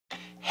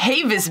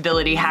Hey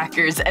visibility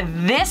hackers,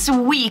 this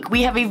week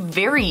we have a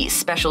very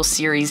special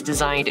series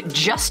designed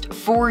just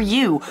for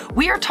you.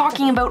 We are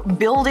talking about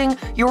building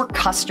your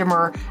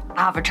customer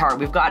avatar.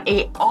 We've got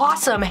an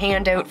awesome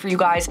handout for you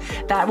guys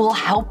that will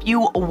help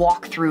you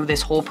walk through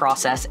this whole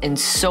process and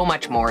so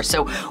much more.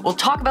 So we'll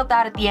talk about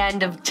that at the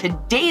end of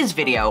today's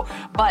video,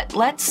 but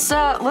let's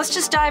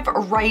just dive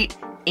right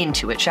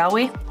into it, shall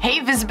we? Hey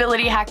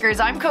visibility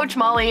hackers, I'm Coach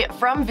Molly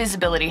from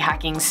Visibility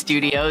Hacking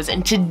Studios,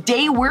 and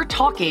today we're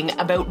talking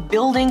about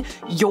building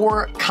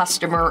your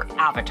customer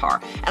avatar.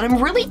 And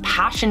I'm really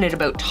passionate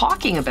about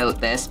talking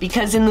about this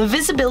because in the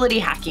visibility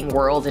hacking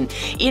world and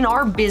in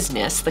our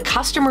business, the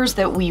customers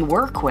that we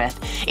work with,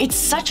 it's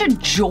such a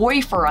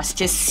joy for us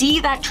to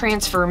see that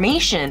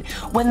transformation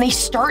when they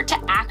start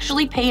to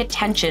actually pay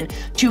attention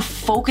to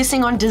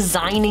focusing on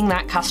designing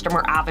that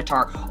customer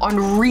avatar,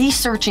 on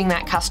researching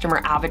that customer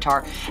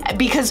avatar.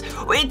 Because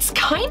it's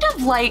kind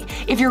of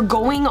like if you're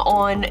going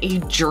on a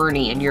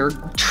journey and you're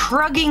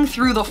trudging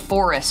through the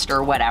forest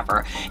or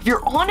whatever. If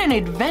you're on an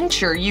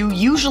adventure, you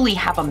usually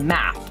have a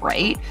map,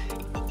 right?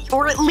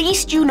 Or at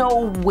least you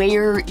know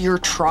where you're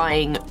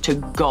trying to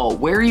go,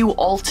 where you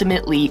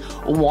ultimately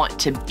want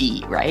to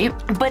be, right?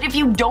 But if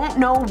you don't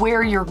know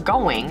where you're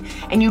going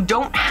and you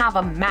don't have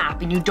a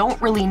map and you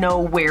don't really know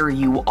where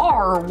you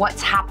are or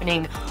what's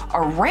happening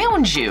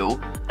around you,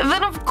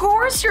 then of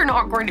course you're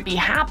not going to be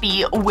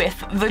happy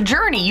with the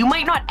journey. You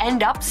might not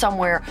end up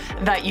somewhere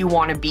that you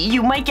want to be.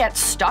 You might get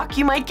stuck,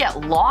 you might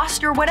get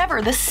lost or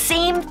whatever. The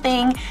same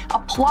thing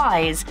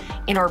applies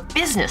in our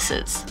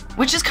businesses,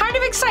 which is kind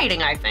of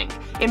exciting, I think.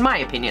 In my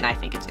opinion, I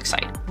think it's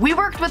exciting. We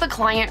worked with a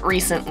client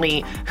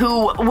recently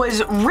who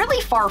was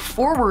really far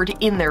forward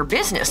in their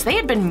business. They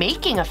had been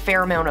making a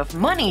fair amount of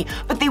money,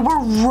 but they were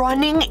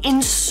running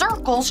in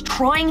circles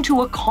trying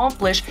to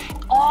accomplish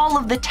all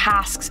of the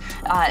tasks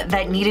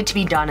that needed to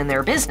be done in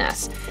their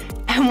business.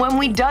 And when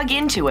we dug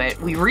into it,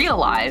 we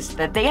realized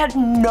that they had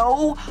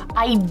no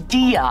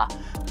idea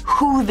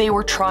who they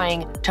were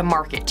trying to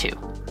market to.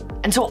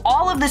 And so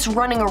all of this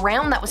running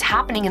around that was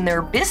happening in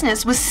their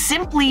business was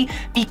simply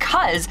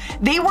because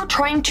they were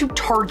trying to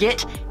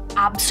target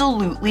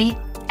absolutely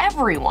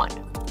everyone,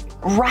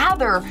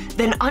 rather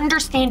than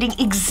understanding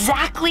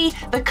exactly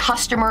the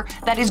customer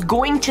that is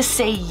going to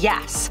say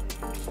yes.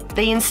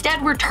 They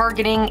instead were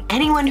targeting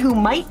anyone who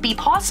might be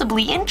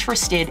possibly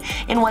interested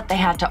in what they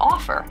had to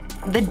offer.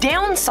 The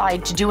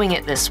downside to doing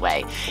it this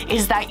way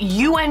is that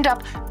you end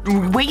up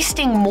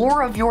wasting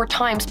more of your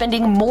time,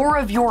 spending more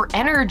of your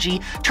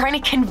energy trying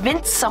to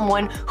convince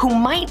someone who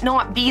might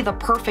not be the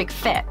perfect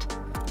fit.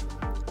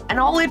 And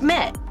I'll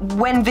admit,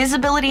 when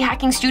Visibility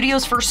Hacking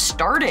Studios first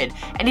started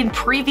and in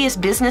previous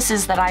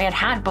businesses that I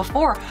had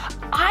before,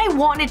 I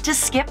wanted to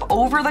skip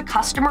over the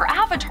customer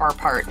avatar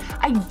part.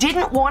 I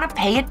didn't want to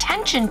pay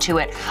attention to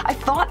it. I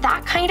thought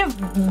that kind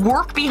of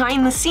work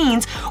behind the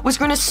scenes was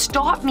going to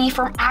stop me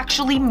from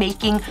actually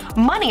making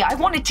money. I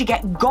wanted to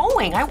get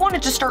going. I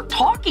wanted to start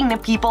talking to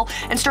people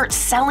and start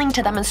selling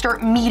to them and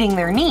start meeting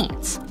their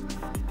needs.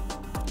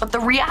 But the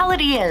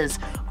reality is,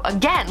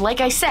 again,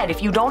 like I said,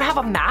 if you don't have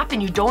a map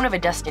and you don't have a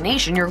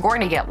destination, you're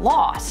going to get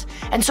lost.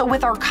 And so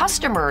with our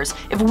customers,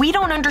 if we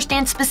don't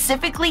understand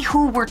specifically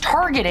who we're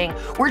targeting,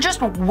 we're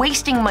just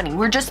wasting money.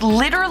 We're just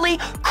literally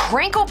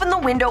crank open the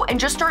window and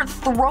just start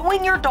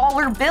throwing your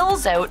dollar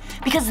bills out,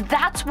 because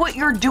that's what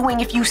you're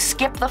doing if you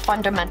skip the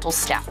fundamental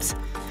steps.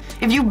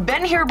 If you've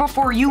been here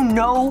before, you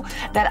know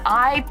that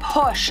I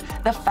push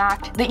the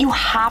fact that you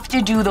have to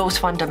do those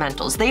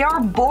fundamentals. They are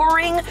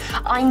boring,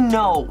 I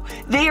know.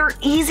 They are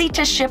easy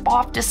to ship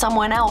off to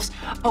someone else,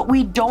 but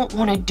we don't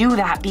want to do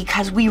that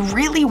because we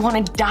really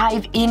want to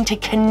dive into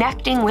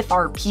connecting with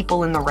our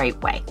people in the right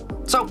way.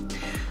 So,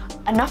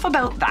 enough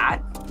about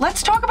that.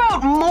 Let's talk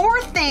about more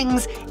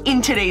things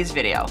in today's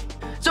video.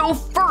 So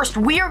first,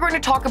 we are going to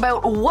talk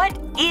about what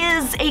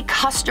is a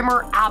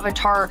customer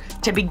avatar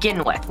to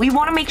begin with. We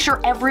want to make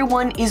sure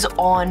everyone is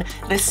on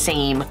the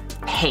same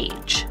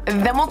page.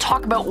 And then we'll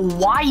talk about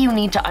why you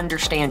need to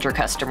understand your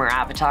customer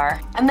avatar.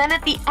 And then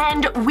at the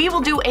end, we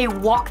will do a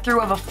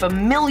walkthrough of a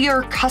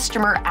familiar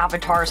customer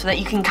avatar so that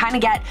you can kind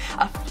of get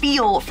a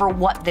feel for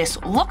what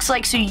this looks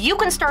like so you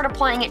can start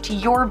applying it to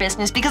your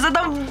business, because at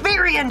the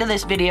very end of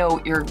this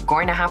video, you're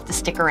going to have to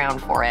stick around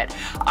for it.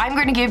 I'm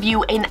going to give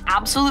you an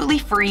absolutely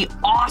free,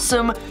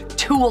 awesome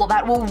tool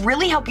that will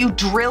really help you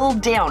drill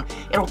down.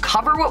 It'll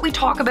cover what we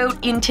talk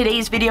about in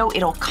today's video.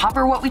 It'll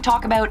cover what we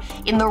talk about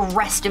in the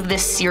rest of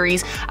this series.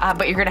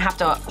 But you're gonna have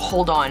to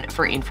hold on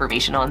for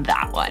information on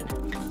that one.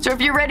 So if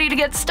you're ready to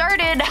get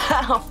started,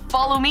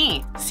 follow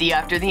me. See you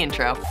after the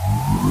intro.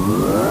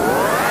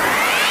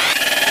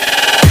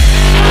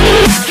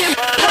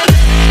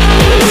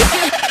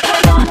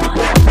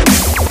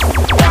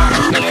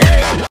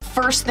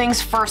 first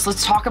things first,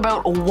 let's talk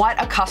about what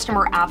a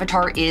customer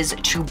avatar is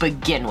to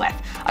begin with.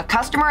 A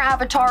customer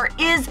avatar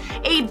is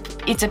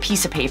it's a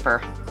piece of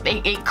paper.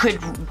 It could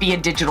be a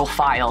digital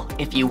file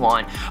if you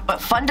want, but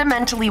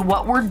fundamentally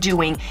what we're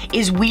doing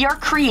is we are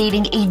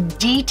creating a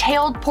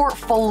detailed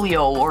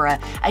portfolio or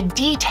a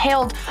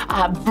detailed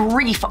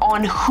brief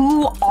on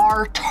who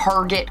our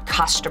target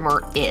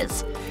customer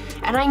is.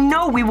 And I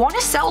know we want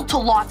to sell to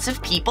lots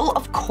of people,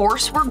 of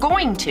course we're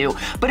going to,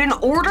 but in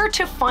order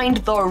to find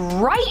the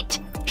right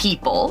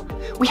people,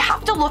 we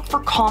have to look for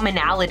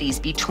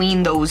commonalities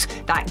between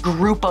that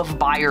group of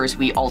buyers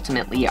we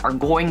ultimately are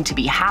going to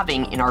be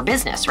having in our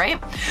business, right?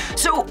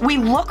 So we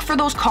look for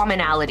those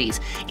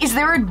commonalities. Is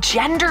there a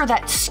gender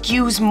that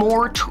skews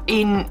more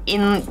in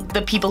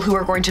the people who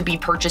are going to be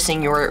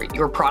purchasing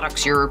your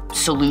products, your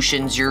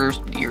solutions, your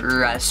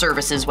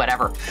services,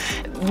 whatever?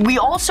 We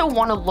also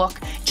want to look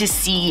to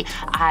see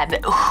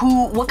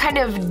what kind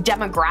of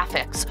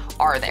demographics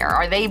are there?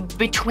 Are they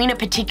between a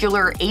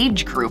particular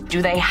age group?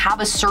 Do they have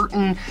a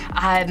certain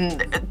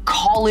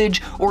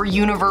college or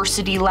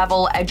university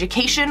level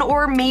education,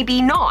 or maybe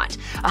not?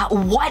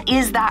 What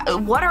is that?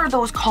 What are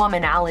those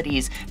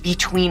commonalities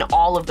between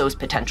all of those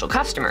potential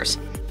customers?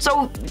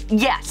 So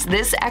yes,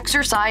 this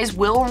exercise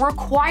will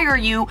require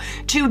you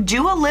to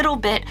do a little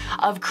bit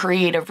of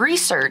creative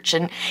research.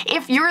 And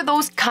if you're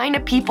those kind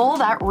of people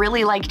that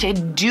really like to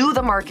do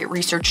the market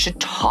research, to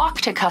talk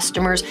to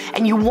customers,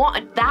 and you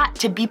want that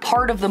to be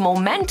part of the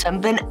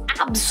momentum, then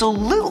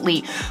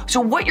absolutely. So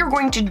what you're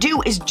going to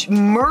do is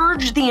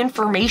merge the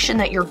information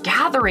that you're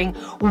gathering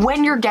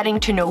when you're getting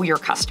to know your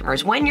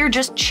customers, when you're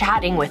just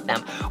chatting with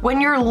them,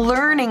 when you're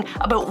learning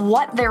about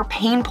what their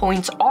pain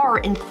points are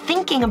and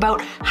thinking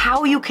about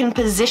how you can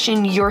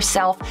position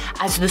yourself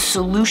as the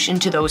solution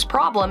to those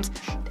problems.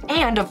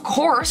 And of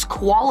course,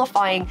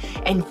 qualifying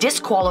and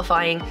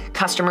disqualifying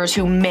customers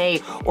who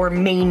may or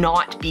may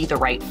not be the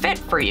right fit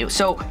for you.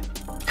 So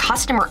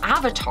customer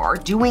avatar,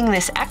 doing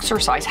this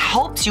exercise,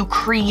 helps you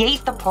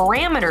create the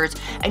parameters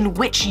in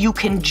which you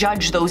can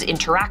judge those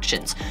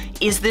interactions.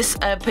 Is this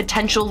a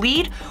potential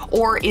lead,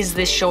 or is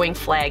this showing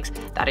flags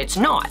that it's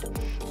not?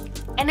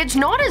 And it's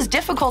not as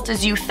difficult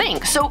as you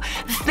think. So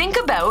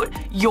think about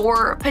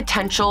your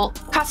potential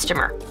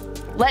customer.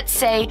 Let's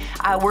say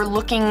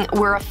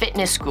we're a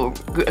fitness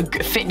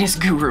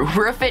guru,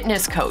 we're a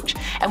fitness coach,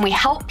 and we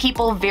help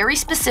people very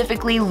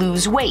specifically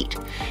lose weight.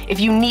 If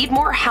you need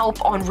more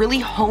help on really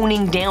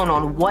honing down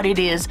on what it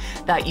is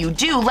that you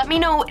do, let me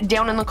know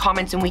down in the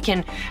comments and we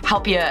can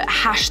help you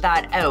hash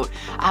that out.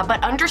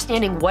 But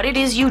understanding what it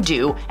is you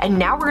do, and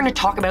now we're going to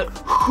talk about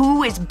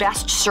who is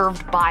best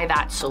served by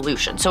that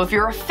solution. So if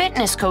you're a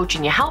fitness coach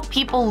and you help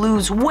people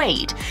lose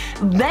weight,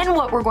 then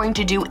what we're going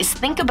to do is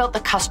think about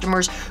the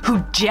customers who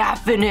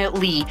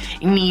definitely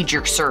need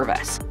your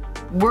service.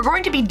 We're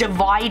going to be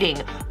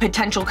dividing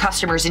potential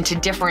customers into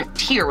different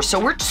tiers. So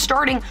we're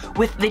starting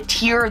with the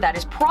tier that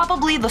is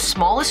probably the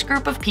smallest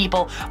group of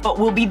people, but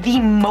will be the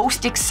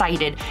most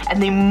excited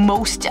and the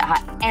most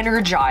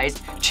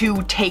energized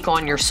to take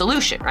on your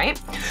solution,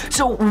 right?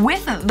 So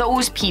with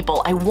those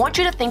people, I want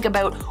you to think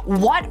about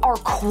what are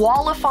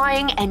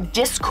qualifying and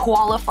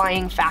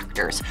disqualifying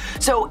factors.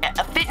 So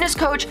a fitness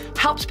coach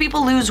helps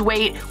people lose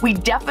weight. We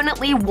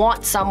definitely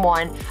want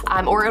someone,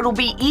 or it'll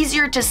be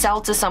easier to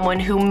sell to someone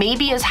who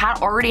maybe has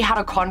already had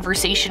a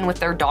conversation with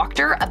their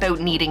doctor about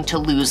needing to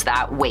lose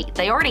that weight.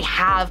 They already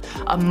have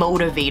a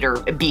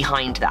motivator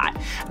behind that.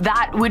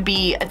 That would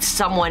be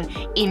someone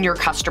in your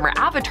customer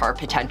avatar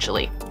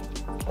potentially.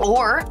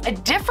 Or a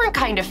different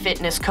kind of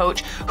fitness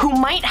coach who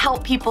might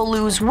help people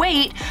lose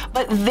weight,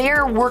 but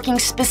they're working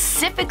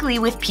specifically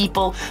with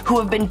people who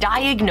have been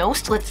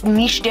diagnosed, let's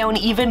niche down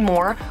even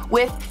more,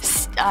 with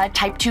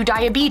type 2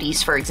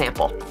 diabetes, for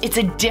example. It's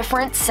a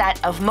different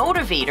set of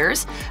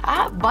motivators,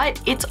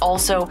 but it's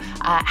also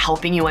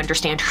helping you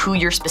understand who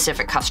your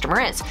specific customer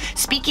is.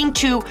 Speaking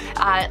to,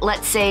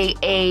 let's say,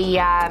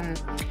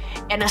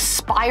 an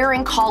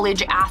aspiring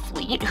college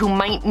athlete who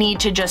might need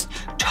to just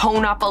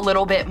tone up a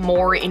little bit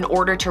more in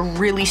order to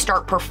really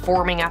start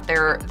performing at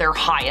their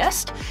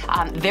highest.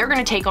 They're going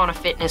to take on a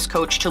fitness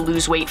coach to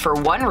lose weight for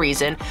one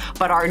reason,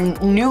 but our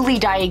newly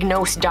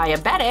diagnosed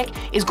diabetic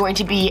is going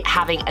to be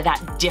having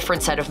that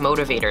different set of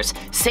motivators.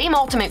 Same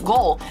ultimate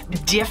goal,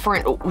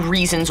 different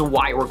reasons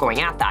why we're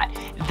going at that.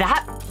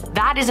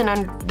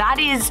 That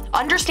is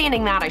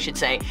understanding that, I should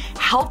say,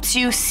 helps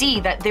you see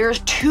that there's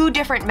two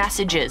different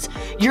messages.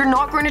 You're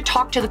not going to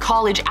talk to the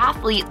college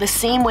athlete the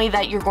same way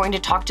that you're going to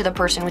talk to the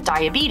person with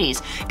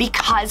diabetes,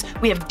 because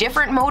we have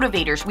different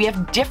motivators. We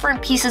have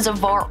different pieces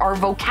of our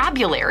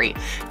vocabulary.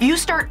 If you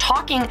start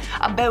talking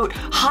about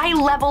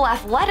high-level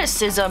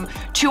athleticism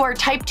to our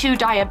type 2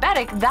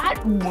 diabetic,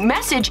 that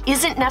message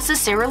isn't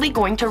necessarily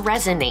going to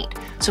resonate.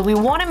 So we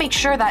want to make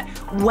sure that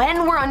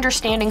when we're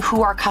understanding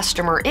who our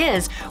customer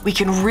is, we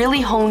can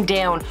really hone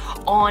down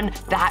on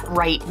that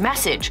right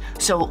message.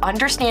 So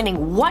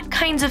understanding what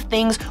kinds of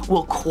things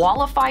will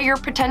qualify your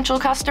potential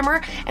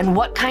customer and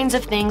what kinds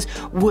of things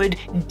would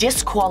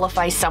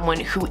disqualify someone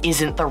who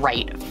isn't the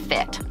right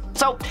fit.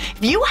 So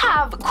if you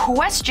have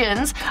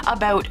questions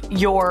about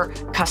your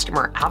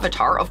customer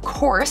avatar, of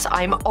course,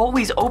 I'm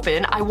always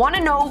open. I want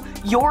to know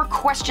your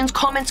questions,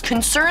 comments,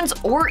 concerns,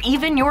 or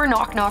even your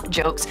knock-knock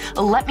jokes.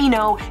 Let me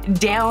know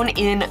down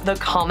in the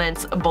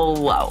comments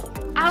below.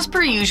 As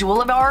per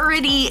usual, I've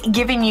already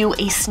given you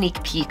a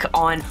sneak peek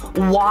on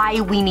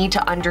why we need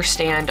to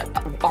understand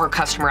our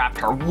customer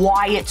avatar,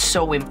 why it's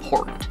so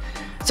important.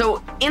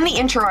 So in the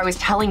intro, I was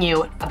telling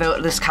you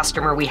about this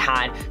customer we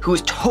had who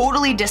was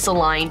totally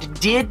disaligned,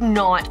 did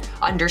not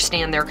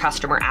understand their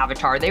customer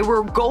avatar. They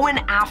were going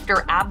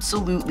after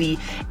absolutely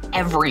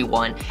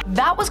everyone.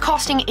 That was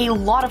costing a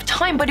lot of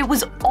time, but it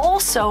was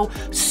also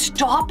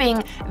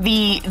stopping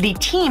the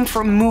team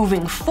from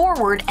moving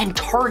forward and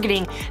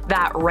targeting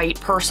that right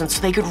person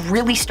so they could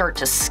really start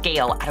to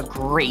scale at a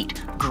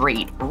great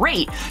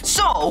rate.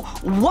 So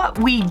what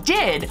we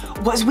did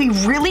was we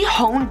really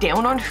honed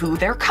down on who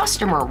their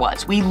customer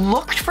was. We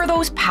looked for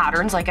those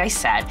patterns, like I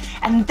said,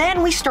 and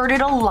then we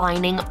started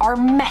aligning our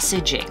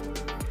messaging.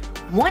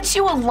 Once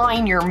you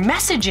align your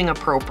messaging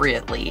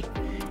appropriately,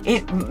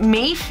 it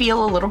may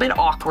feel a little bit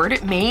awkward.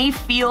 It may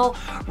feel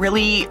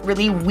really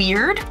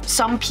weird.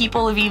 Some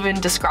people have even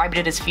described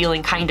it as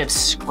feeling kind of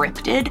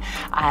scripted.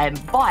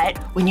 But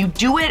when you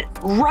do it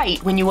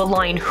right, when you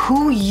align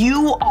who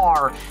you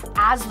are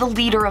as the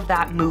leader of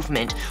that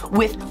movement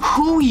with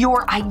who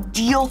your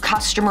ideal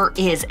customer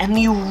is and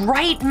the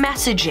right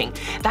messaging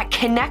that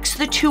connects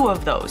the two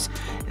of those,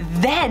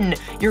 then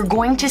you're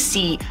going to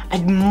see a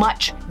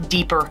much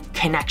deeper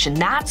connection.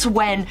 That's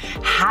when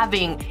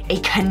having a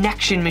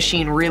connection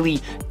machine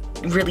really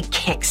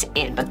kicks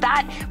in, but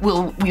that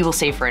we will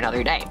save for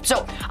another day.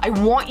 So I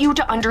want you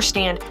to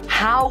understand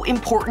how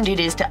important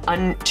it is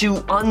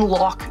to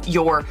unlock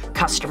your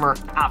customer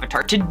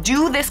avatar. To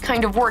do this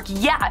kind of work,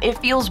 yeah, it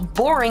feels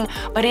boring,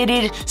 but it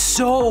is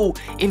so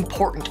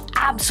important,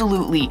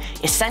 absolutely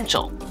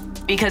essential.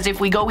 Because if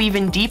we go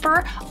even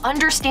deeper,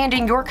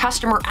 understanding your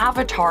customer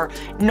avatar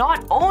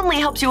not only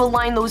helps you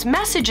align those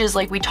messages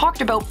like we talked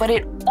about, but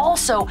it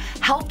also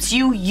helps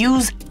you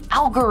use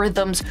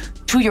algorithms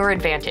to your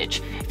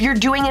advantage. If you're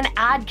doing an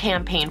ad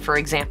campaign, for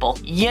example,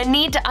 you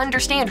need to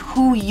understand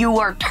who you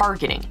are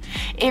targeting.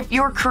 If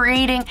you're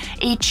creating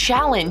a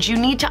challenge, you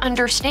need to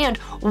understand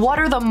what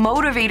are the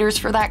motivators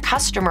for that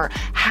customer.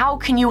 How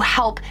can you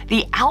help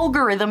the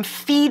algorithm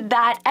feed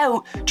that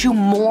out to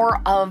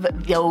more of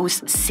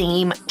those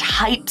same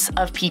types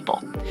of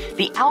people?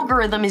 The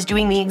algorithm is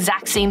doing the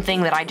exact same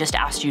thing that I just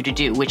asked you to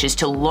do, which is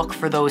to look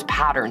for those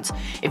patterns.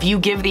 If you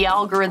give the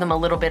algorithm a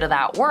little bit of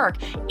that work,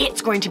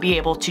 it's going to be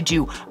able to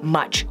do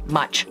much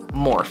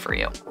more for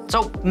you.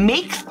 So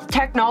make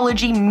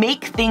technology,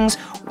 make things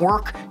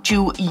work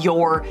to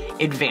your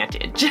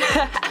advantage.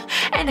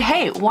 And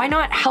hey, why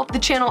not help the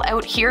channel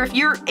out here? If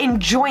you're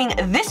enjoying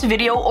this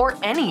video or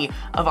any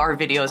of our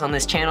videos on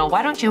this channel,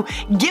 why don't you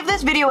give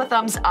this video a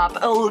thumbs up?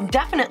 Oh,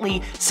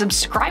 definitely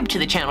subscribe to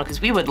the channel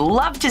because we would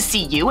love to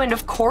see you. And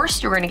of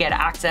course, you're going to get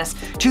access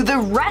to the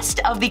rest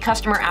of the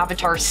customer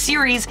avatar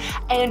series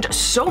and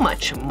so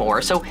much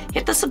more. So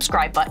hit the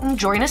subscribe button,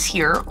 join us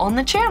here on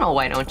the channel,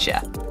 why don't you?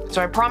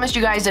 So I promised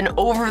you guys an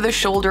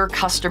over-the-shoulder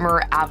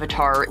customer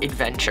avatar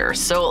adventure.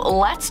 So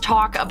let's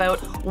talk about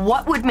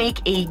what would make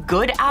a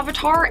good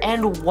avatar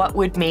and what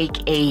would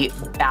make a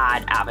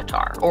bad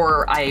avatar.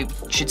 Or I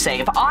should say,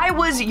 if I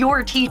was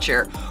your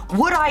teacher,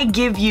 would I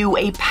give you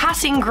a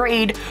passing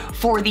grade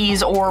for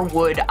these or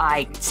would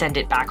I send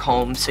it back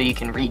home so you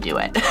can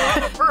redo it?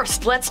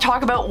 First, let's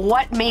talk about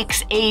what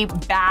makes a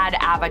bad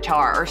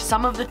avatar, or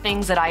some of the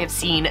things that I have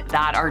seen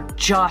that are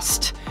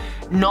just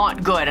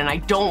not good, and I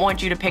don't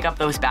want you to pick up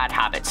those bad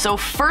habits. So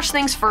first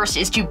things first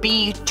is to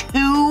be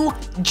too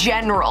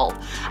general.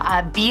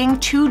 Being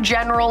too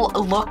general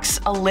looks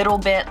a little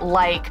bit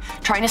like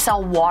trying to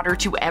sell water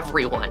to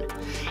everyone.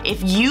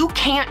 If you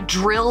can't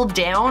drill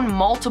down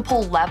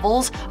multiple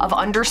levels of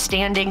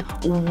understanding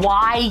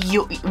why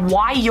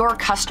your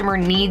customer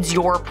needs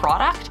your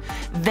product,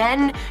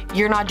 then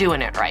you're not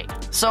doing it right.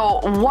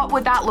 So what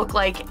would that look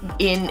like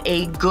in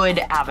a good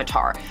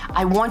avatar?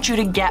 I want you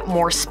to get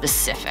more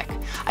specific.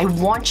 I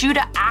want you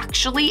to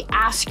actually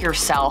ask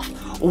yourself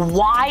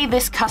why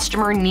this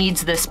customer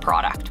needs this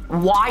product.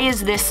 Why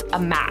is this a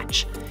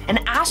match? And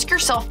ask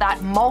yourself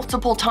that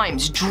multiple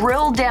times.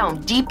 Drill down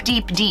deep,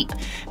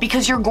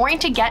 because you're going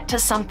to get to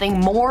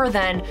something more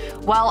than,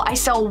 well, I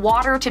sell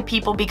water to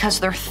people because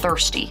they're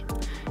thirsty.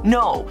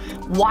 No,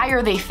 why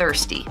are they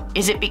thirsty?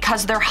 Is it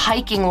because they're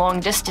hiking long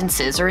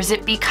distances, or is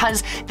it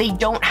because they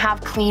don't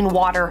have clean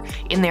water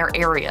in their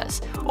areas?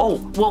 Oh,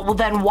 well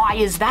then why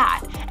is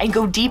that? And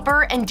go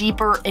deeper and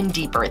deeper and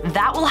deeper.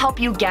 That will help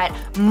you get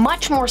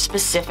much more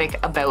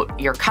specific about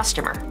your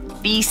customer.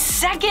 The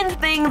second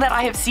thing that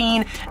I have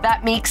seen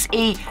that makes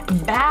a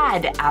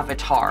bad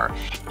avatar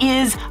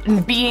is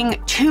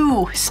being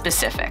too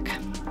specific.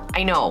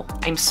 I know,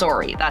 I'm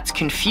sorry, that's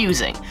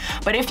confusing.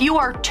 But if you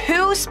are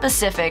too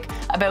specific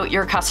about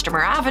your customer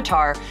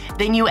avatar,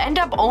 then you end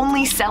up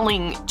only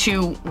selling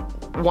to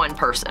one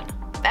person.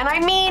 And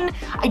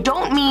I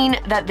don't mean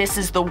that this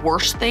is the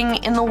worst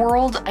thing in the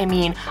world. I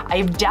mean,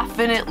 I've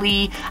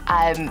definitely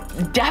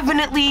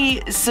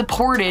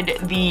supported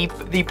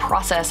the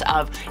process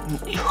of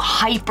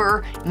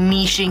hyper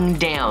niching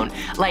down,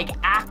 like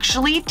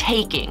actually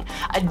taking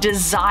a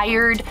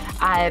desired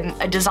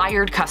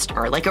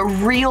customer, like a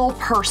real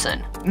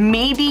person.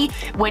 Maybe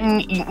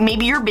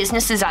your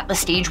business is at the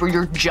stage where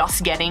you're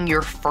just getting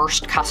your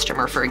first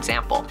customer, for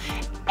example,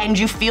 and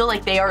you feel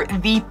like they are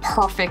the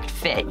perfect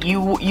fit. You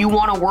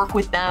want to work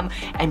with them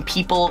and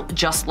people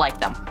just like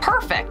them.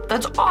 Perfect,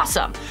 that's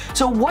awesome.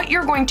 So what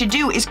you're going to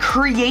do is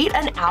create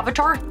an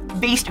avatar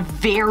based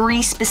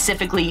very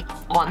specifically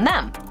on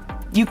them.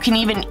 You can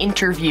even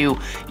interview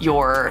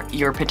your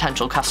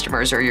potential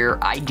customers or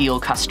your ideal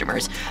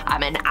customers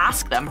and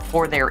ask them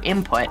for their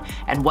input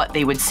and what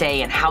they would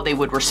say and how they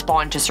would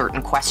respond to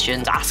certain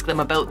questions. Ask them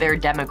about their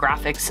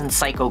demographics and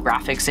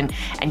psychographics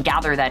and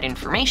gather that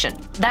information.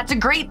 That's a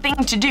great thing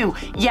to do,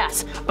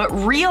 yes, but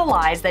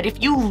realize that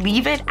if you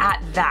leave it at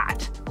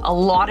that, a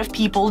lot of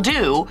people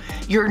do,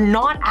 you're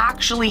not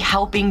actually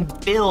helping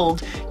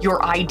build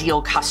your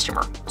ideal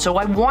customer. So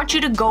I want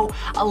you to go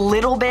a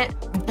little bit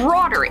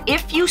broader.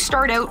 If you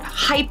start out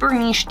hyper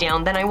niche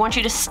down, then I want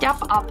you to step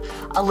up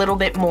a little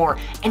bit more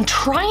and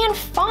try and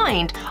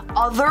find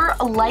other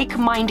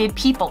like-minded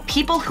people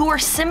who are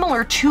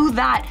similar to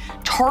that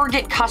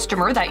target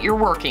customer that you're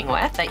working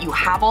with, that you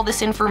have all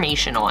this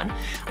information on.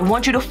 I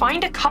want you to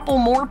find a couple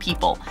more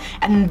people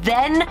and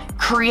then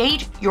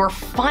create your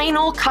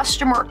final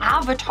customer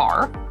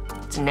avatar.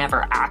 It's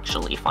never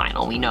actually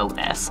final, we know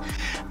this.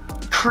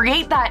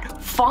 Create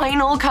that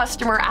final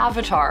customer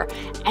avatar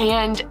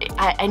and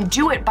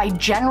do it by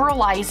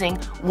generalizing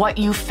what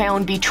you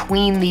found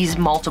between these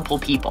multiple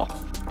people.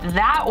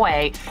 That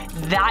way,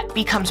 that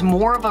becomes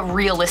more of a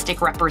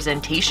realistic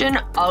representation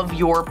of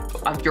your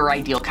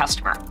ideal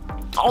customer.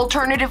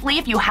 Alternatively,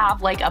 if you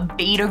have like a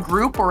beta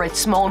group or a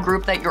small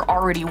group that you're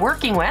already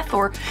working with,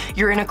 or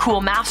you're in a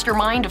cool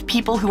mastermind of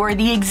people who are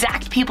the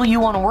exact people you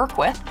want to work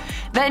with,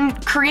 then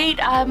create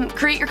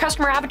your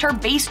customer avatar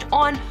based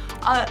on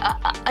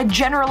a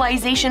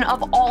generalization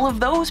of all of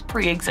those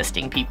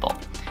pre-existing people.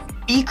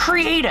 Be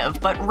creative,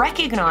 but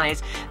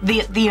recognize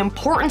the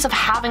importance of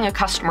having a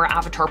customer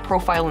avatar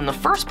profile in the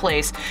first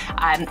place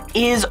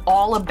is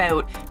all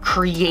about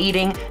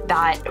creating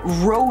that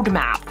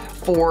roadmap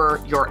for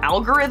your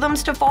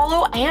algorithms to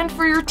follow and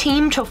for your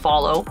team to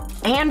follow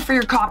and for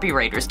your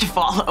copywriters to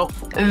follow.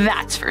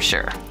 That's for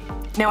sure.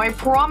 Now, I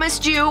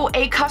promised you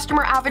a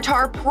customer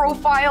avatar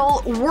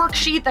profile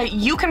worksheet that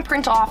you can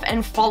print off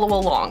and follow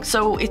along.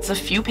 So it's a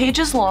few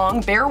pages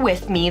long, bear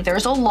with me.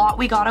 There's a lot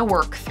we gotta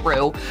work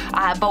through.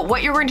 But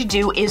what you're going to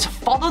do is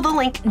follow the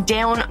link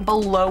down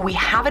below. We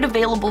have it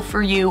available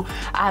for you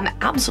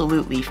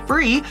absolutely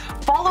free.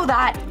 Follow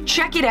that,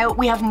 check it out.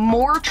 We have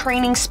more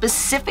training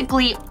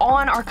specifically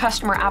on our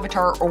customer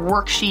avatar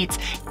worksheets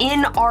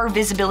in our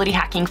Visibility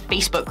Hacking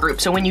Facebook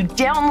group. So when you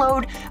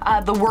download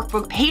the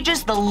workbook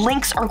pages, the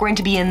links are going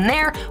to be in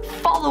there.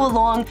 Follow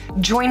along,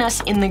 join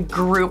us in the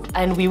group,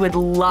 and we would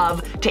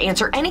love to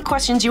answer any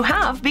questions you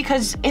have,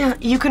 because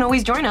you can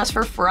always join us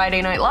for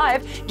Friday Night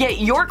Live, get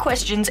your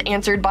questions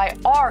answered by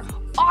our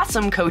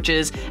awesome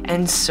coaches,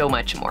 and so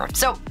much more.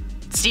 So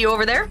see you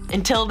over there.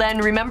 Until then,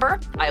 remember,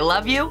 I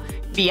love you,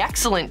 be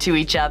excellent to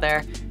each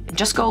other, and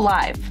just go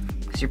live,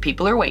 because your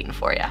people are waiting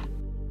for you.